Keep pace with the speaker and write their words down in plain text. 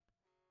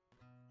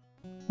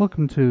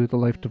Welcome to the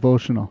Life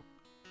Devotional.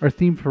 Our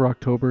theme for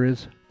October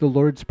is the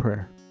Lord's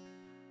Prayer.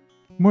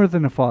 More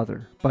Than a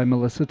Father by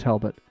Melissa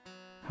Talbot.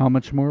 How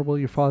much more will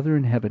your Father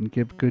in heaven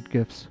give good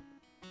gifts?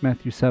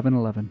 Matthew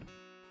 7:11.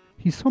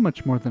 He's so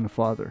much more than a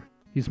father.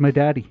 He's my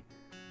daddy.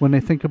 When I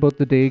think about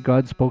the day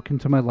God spoke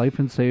into my life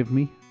and saved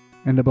me,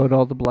 and about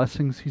all the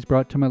blessings He's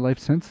brought to my life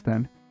since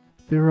then,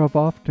 there have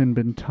often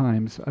been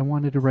times I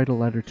wanted to write a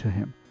letter to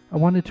Him. I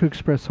wanted to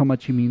express how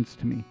much He means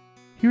to me.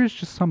 Here is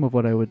just some of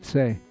what I would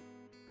say.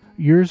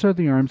 Yours are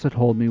the arms that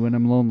hold me when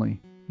I'm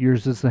lonely.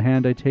 Yours is the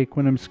hand I take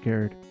when I'm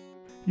scared.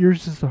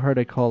 Yours is the heart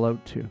I call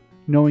out to,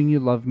 knowing you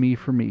love me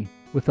for me,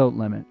 without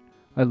limit.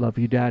 I love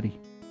you, Daddy.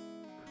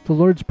 The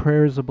Lord's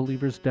Prayer is a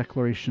believer's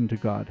declaration to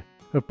God,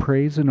 of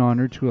praise and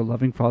honor to a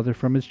loving Father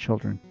from His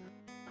children.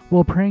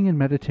 While praying and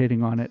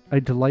meditating on it, I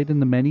delight in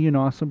the many and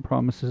awesome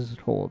promises it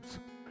holds.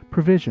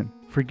 Provision,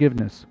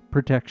 forgiveness,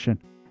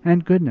 protection,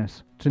 and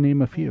goodness, to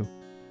name a few.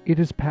 It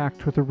is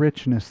packed with a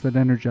richness that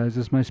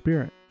energizes my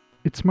spirit.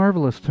 It's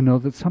marvelous to know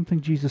that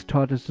something Jesus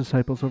taught His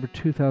disciples over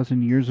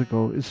 2,000 years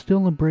ago is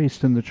still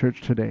embraced in the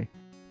church today,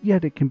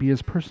 yet it can be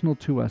as personal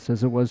to us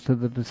as it was to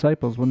the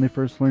disciples when they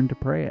first learned to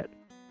pray it.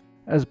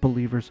 As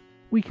believers,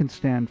 we can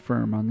stand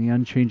firm on the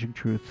unchanging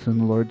truths in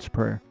the Lord's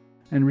Prayer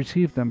and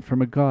receive them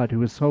from a God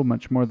who is so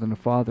much more than a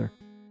Father.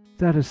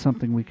 That is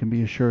something we can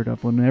be assured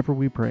of whenever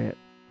we pray it.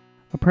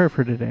 A prayer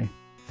for today.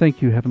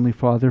 Thank you, Heavenly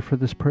Father, for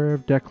this prayer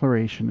of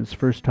declaration as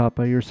first taught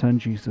by your Son,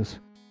 Jesus.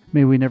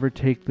 May we never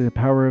take the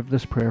power of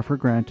this prayer for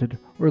granted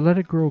or let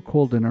it grow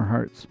cold in our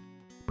hearts.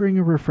 Bring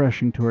a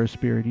refreshing to our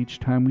spirit each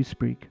time we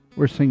speak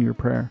or sing your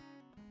prayer.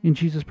 In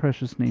Jesus'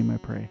 precious name I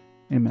pray.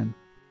 Amen.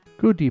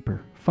 Go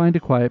deeper, find a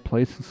quiet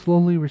place, and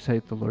slowly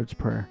recite the Lord's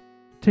Prayer.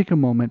 Take a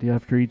moment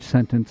after each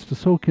sentence to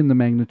soak in the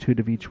magnitude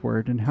of each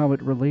word and how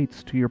it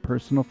relates to your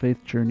personal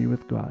faith journey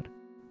with God.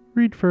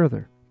 Read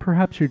further.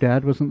 Perhaps your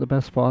dad wasn't the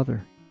best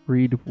father.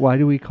 Read Why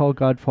Do We Call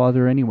God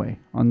Father Anyway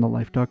on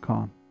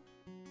thelife.com.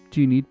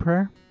 Do you need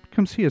prayer?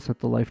 Come see us at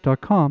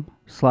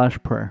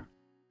thelife.com/prayer.